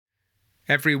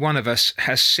Every one of us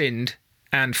has sinned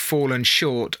and fallen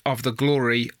short of the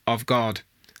glory of God.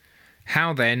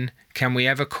 How then can we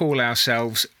ever call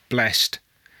ourselves blessed?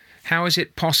 How is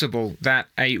it possible that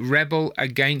a rebel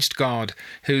against God,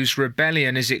 whose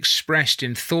rebellion is expressed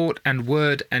in thought and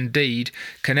word and deed,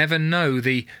 can ever know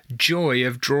the joy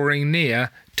of drawing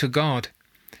near to God?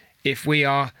 If we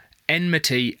are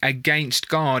enmity against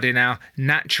God in our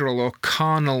natural or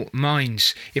carnal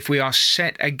minds, if we are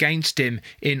set against him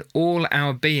in all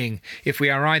our being, if we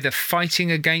are either fighting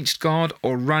against God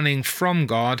or running from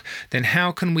God, then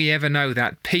how can we ever know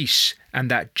that peace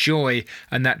and that joy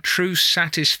and that true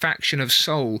satisfaction of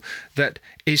soul that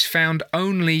is found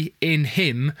only in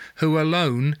him who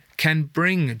alone can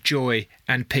bring joy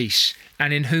and peace,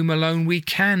 and in whom alone we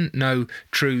can know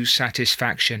true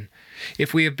satisfaction?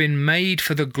 If we have been made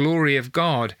for the glory of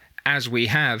God, as we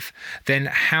have, then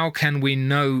how can we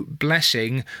know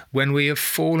blessing when we have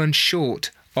fallen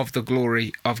short of the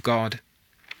glory of God?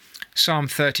 Psalm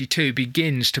 32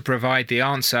 begins to provide the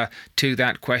answer to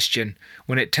that question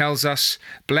when it tells us,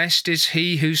 "Blessed is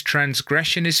he whose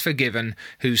transgression is forgiven,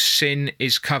 whose sin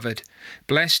is covered.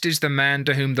 Blessed is the man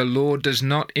to whom the Lord does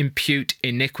not impute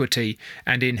iniquity,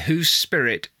 and in whose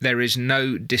spirit there is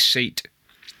no deceit."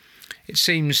 It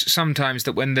seems sometimes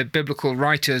that when the biblical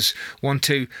writers want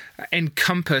to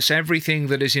encompass everything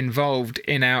that is involved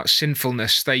in our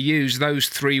sinfulness, they use those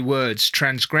three words,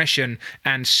 transgression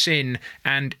and sin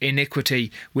and iniquity,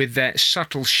 with their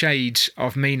subtle shades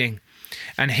of meaning.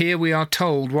 And here we are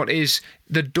told what is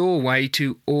the doorway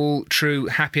to all true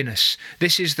happiness.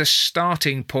 This is the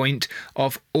starting point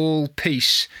of all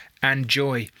peace and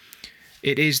joy.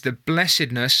 It is the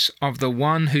blessedness of the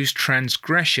one whose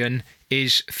transgression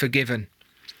is forgiven.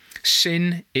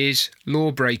 Sin is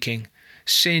law-breaking.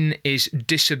 Sin is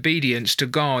disobedience to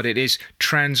God. It is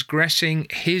transgressing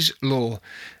his law.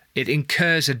 It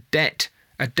incurs a debt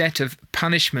of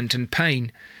punishment and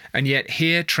pain. And yet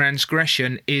here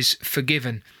transgression is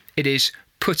forgiven. It is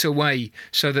put away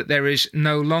so that there is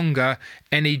no longer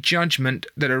any judgment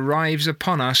that arrives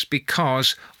upon us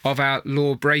because of our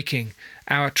law-breaking.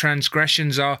 Our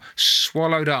transgressions are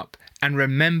swallowed up and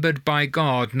remembered by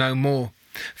God no more.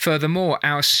 Furthermore,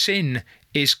 our sin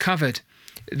is covered.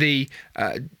 The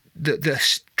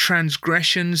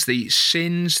transgressions, the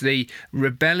sins, the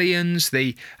rebellions,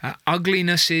 the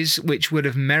uglinesses which would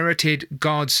have merited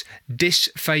God's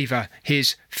disfavour,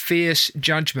 his fierce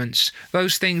judgments,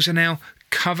 those things are now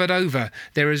covered over.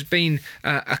 There has been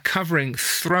a covering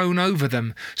thrown over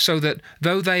them, so that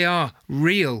though they are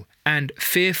real and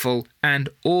fearful and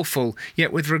awful,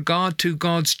 yet with regard to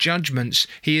God's judgments,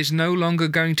 he is no longer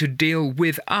going to deal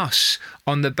with us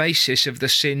on the basis of the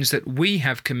sins that we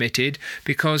have committed,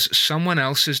 because someone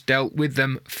else has dealt with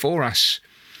them for us.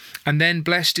 And then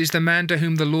blessed is the man to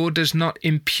whom the Lord does not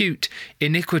impute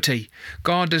iniquity.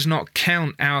 God does not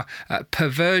count our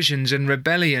perversions and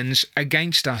rebellions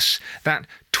against us, that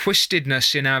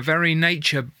twistedness in our very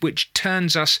nature which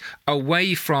turns us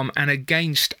away from and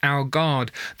against our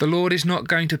God. The Lord is not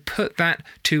going to put that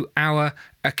to our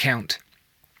account.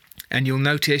 And you'll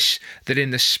notice that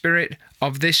in the spirit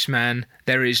of this man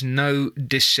there is no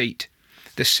deceit.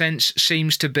 The sense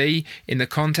seems to be, in the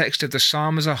context of the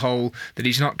psalm as a whole, that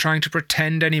he's not trying to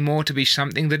pretend anymore to be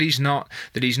something that he's not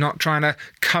trying to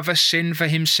cover sin for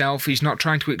himself, he's not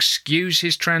trying to excuse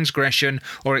his transgression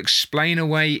or explain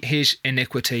away his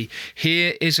iniquity.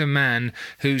 Here is a man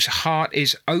whose heart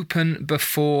is open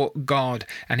before God,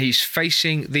 and he's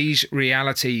facing these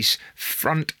realities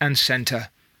front and centre.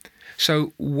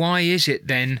 So why is it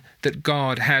then that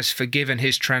God has forgiven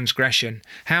his transgression?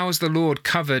 How has the Lord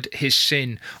covered his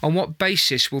sin? On what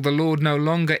basis will the Lord no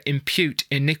longer impute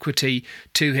iniquity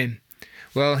to him?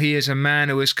 Well, he is a man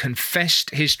who has confessed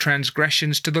his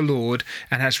transgressions to the Lord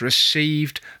and has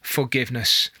received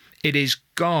forgiveness. It is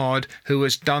God who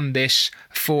has done this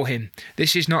for him.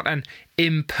 This is not an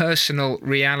impersonal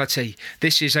reality.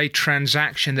 This is a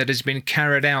transaction that has been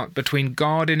carried out between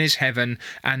God in his heaven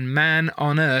and man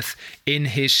on earth in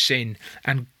his sin.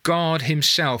 And God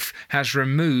himself has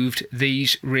removed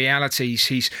these realities.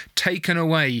 He's taken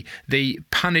away the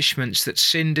punishments that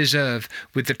sin deserve,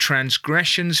 with the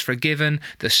transgressions forgiven,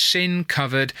 the sin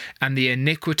covered, and the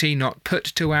iniquity not put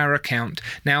to our account.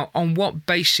 Now, on what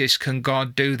basis can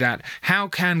God do that? How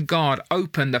can God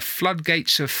open the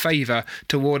floodgates of favour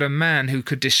toward a man who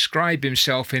could describe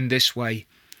himself in this way?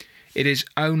 It is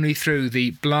only through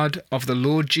the blood of the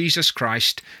Lord Jesus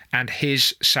Christ and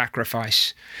his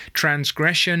sacrifice.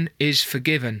 Transgression is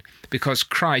forgiven because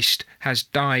Christ has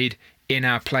died in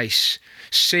our place.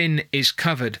 Sin is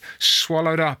covered,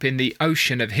 swallowed up in the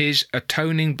ocean of his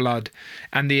atoning blood,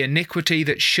 and the iniquity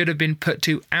that should have been put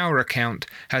to our account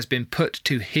has been put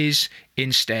to his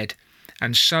instead.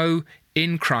 And so,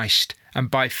 in Christ, and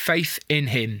by faith in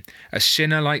him, a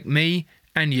sinner like me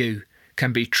and you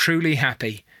can be truly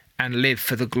happy and live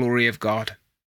for the glory of God.